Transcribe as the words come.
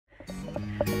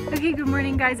Okay, good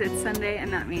morning guys. It's Sunday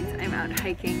and that means I'm out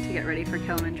hiking to get ready for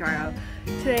Kilimanjaro.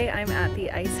 Today I'm at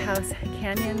the Ice House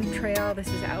Canyon Trail. This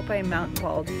is out by Mount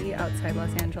Baldy outside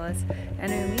Los Angeles,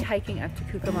 and I'm going to be hiking up to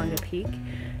Cucamonga Peak.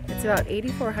 It's about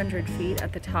 8,400 feet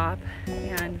at the top,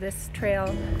 and this trail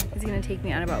is going to take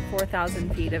me on about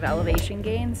 4,000 feet of elevation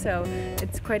gain, so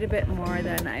it's quite a bit more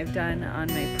than I've done on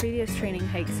my previous training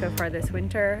hikes so far this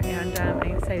winter, and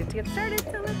I'm excited to get started,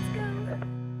 so let's go!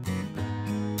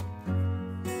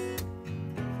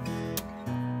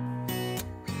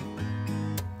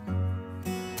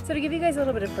 So to give you guys a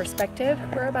little bit of perspective,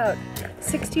 we're about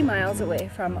 60 miles away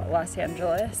from Los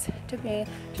Angeles. It took me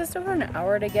just over an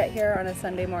hour to get here on a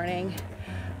Sunday morning,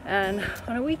 and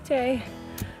on a weekday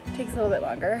it takes a little bit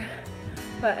longer.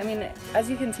 But I mean, as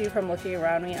you can see from looking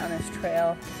around me on this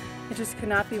trail, it just could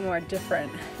not be more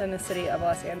different than the city of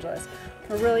Los Angeles.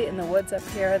 We're really in the woods up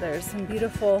here. There's some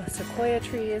beautiful sequoia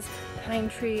trees, pine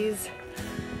trees,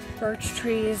 birch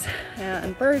trees,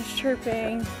 and birds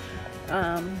chirping.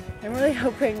 I'm really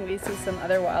hoping we see some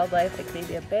other wildlife, like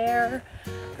maybe a bear,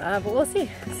 but we'll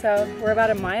see. So we're about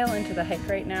a mile into the hike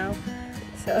right now,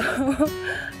 so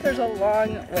there's a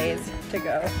long ways to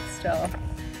go still.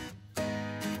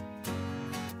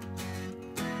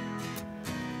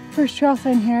 First trail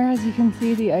sign here, as you can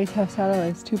see, the Ice House Saddle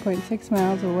is 2.6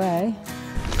 miles away.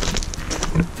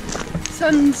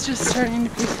 Sun's just starting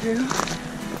to peek through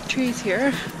the trees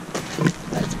here.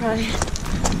 That's probably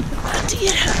about to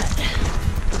get hot.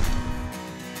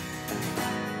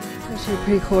 It's actually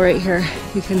pretty cool right here.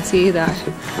 You can see that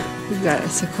we've got a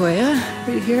sequoia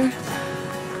right here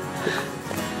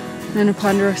and a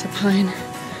Ponderosa Pine.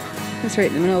 It's right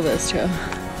in the middle of this trail.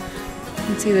 You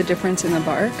can see the difference in the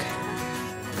bark.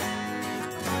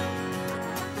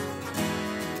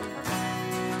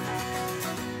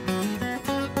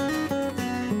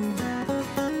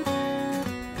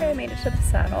 Okay, I made it to the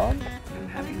saddle. I'm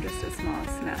having just a small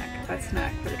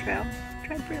snack for the trail.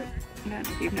 Dried fruit. And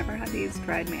if you've never had these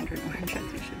dried mandarin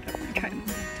oranges, you should definitely try them.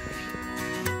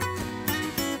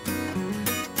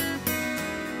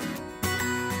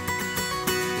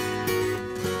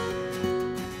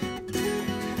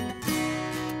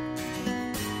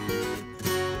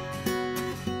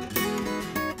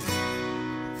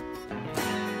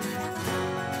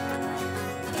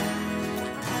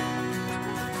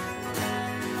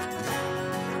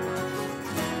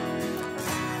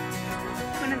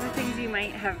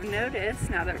 Might have noticed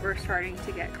now that we're starting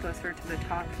to get closer to the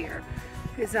top here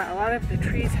is that a lot of the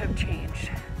trees have changed.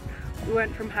 We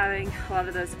went from having a lot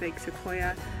of those big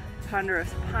sequoia,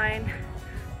 ponderosa pine,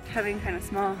 to having kind of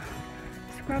small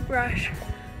scrub brush,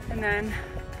 and then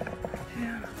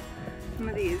some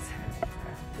of these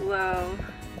low,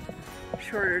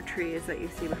 shorter trees that you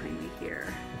see behind me here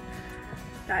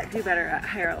that do better at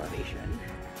higher elevation.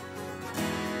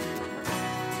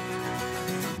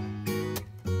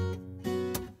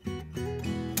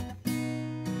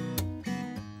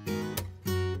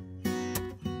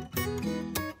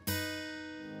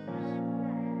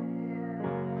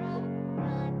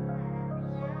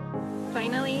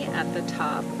 Finally at the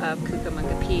top of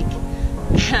Cucamonga Peak,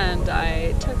 and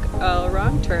I took a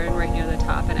wrong turn right near the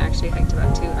top and actually hiked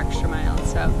about 2 extra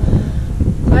miles, so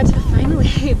glad to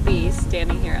finally be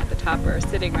standing here at the top, or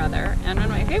sitting rather. And one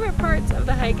of my favorite parts of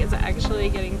the hike is actually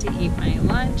getting to eat my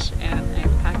lunch, and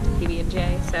I've packed a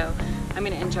PB&J, so I'm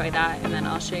going to enjoy that, and then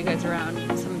I'll show you guys around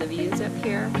some of the views up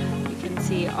here. You can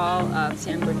see all of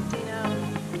San Bernardino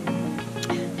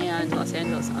and Los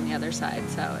Angeles on the other side,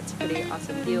 so it's a pretty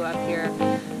awesome view up here.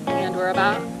 And we're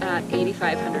about at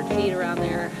 8,500 feet around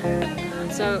there,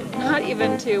 so not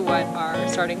even to what our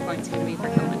starting point's going to be for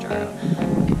Kilimanjaro,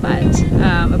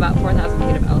 but about 4,000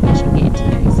 feet of elevation gain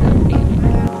today, so pretty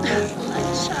good.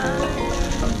 Let's shot.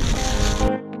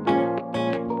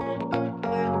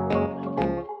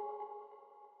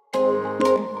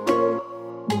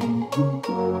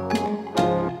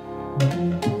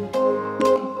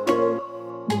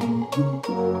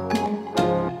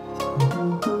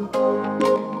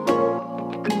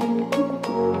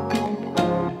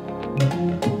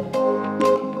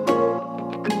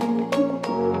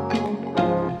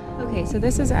 So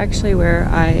this is actually where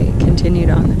I continued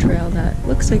on the trail that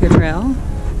looks like a trail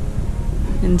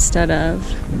instead of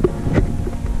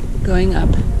going up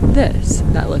this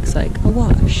that looks like a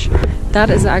wash. That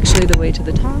is actually the way to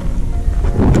the top,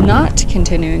 not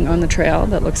continuing on the trail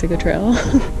that looks like a trail.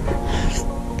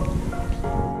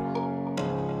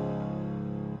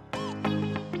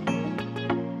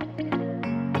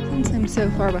 Since I'm so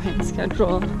far behind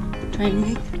schedule, I'm trying to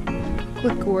make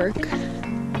quick work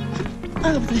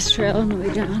of this trail on the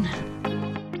way down.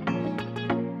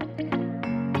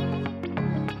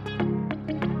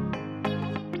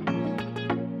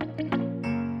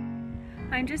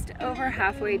 I'm just over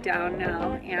halfway down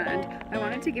now, and I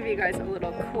wanted to give you guys a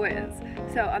little quiz.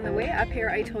 So on the way up here,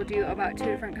 I told you about 2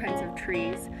 different kinds of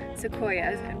trees,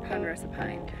 Sequoias and Ponderosa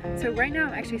Pine. So right now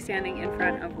I'm actually standing in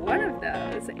front of one of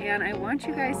those, and I want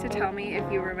you guys to tell me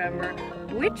if you remember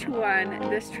which one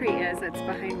this tree is that's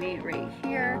behind me right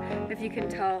here, if you can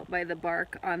tell by the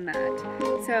bark on that.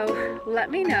 So let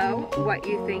me know what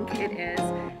you think it is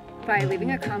by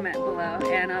leaving a comment below,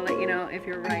 and I'll let you know if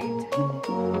you're right.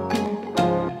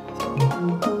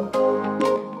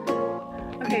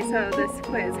 Okay, so this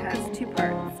quiz has 2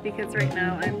 parts because right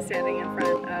now I'm standing in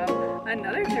front of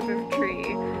another type of tree,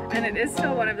 and it is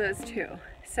still one of those 2.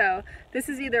 So this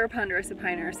is either a Ponderosa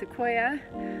Pine or a Sequoia.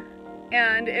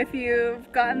 And if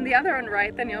you've gotten the other one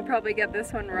right, then you'll probably get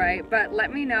this one right. But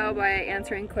let me know by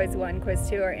answering quiz 1, quiz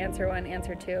 2, or answer 1,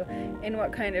 answer 2 in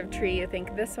what kind of tree you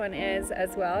think this one is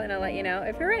as well, and I'll let you know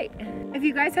if you're right. If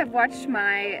you guys have watched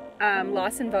my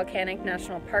Lawson Volcanic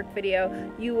National Park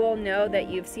video, you will know that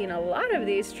you've seen a lot of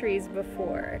these trees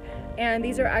before. And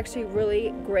these are actually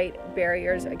really great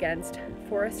barriers against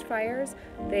forest fires.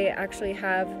 They actually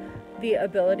have the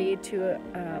ability to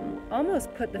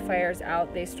almost put the fires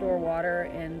out. They store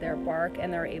water in their bark,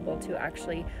 and they're able to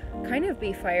actually kind of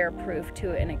be fireproof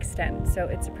to an extent. So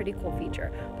it's a pretty cool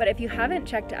feature. But if you haven't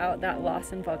checked out that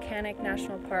Lawson Volcanic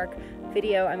National Park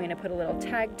video, I'm going to put a little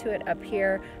tag to it up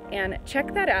here, and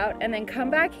check that out, and then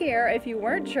come back here if you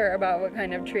weren't sure about what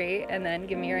kind of tree, and then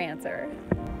give me your answer.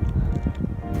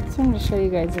 So I'm going to show you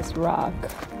guys this rock.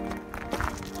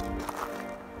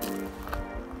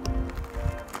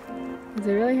 I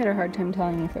really had a hard time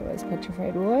telling if it was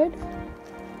petrified wood,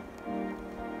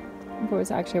 if it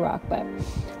was actually rock, but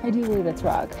I do believe it's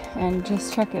rock. And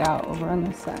just check it out over on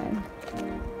this side.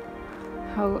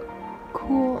 How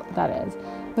cool that is.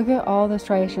 Look at all the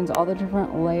striations, all the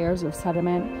different layers of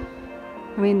sediment.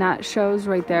 I mean, that shows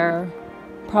right there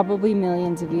probably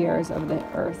millions of years of the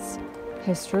Earth's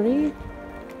history.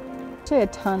 Actually a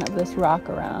ton of this rock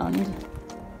around.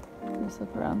 Just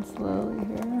look around slowly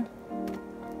here.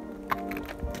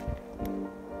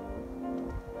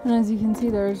 And as you can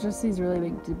see, there's just these really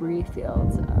big debris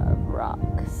fields of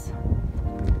rocks.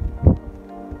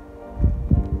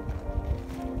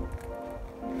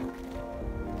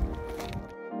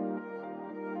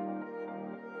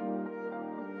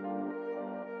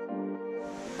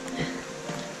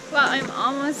 Well, I'm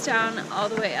almost down all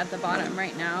the way at the bottom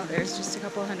right now. There's just a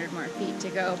couple hundred more feet to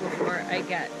go before I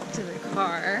get to the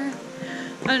car.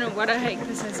 I don't know what a hike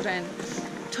this has been.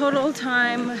 Total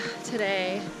time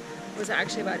today was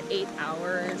actually about 8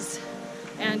 hours,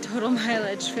 and total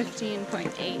mileage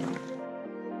 15.8.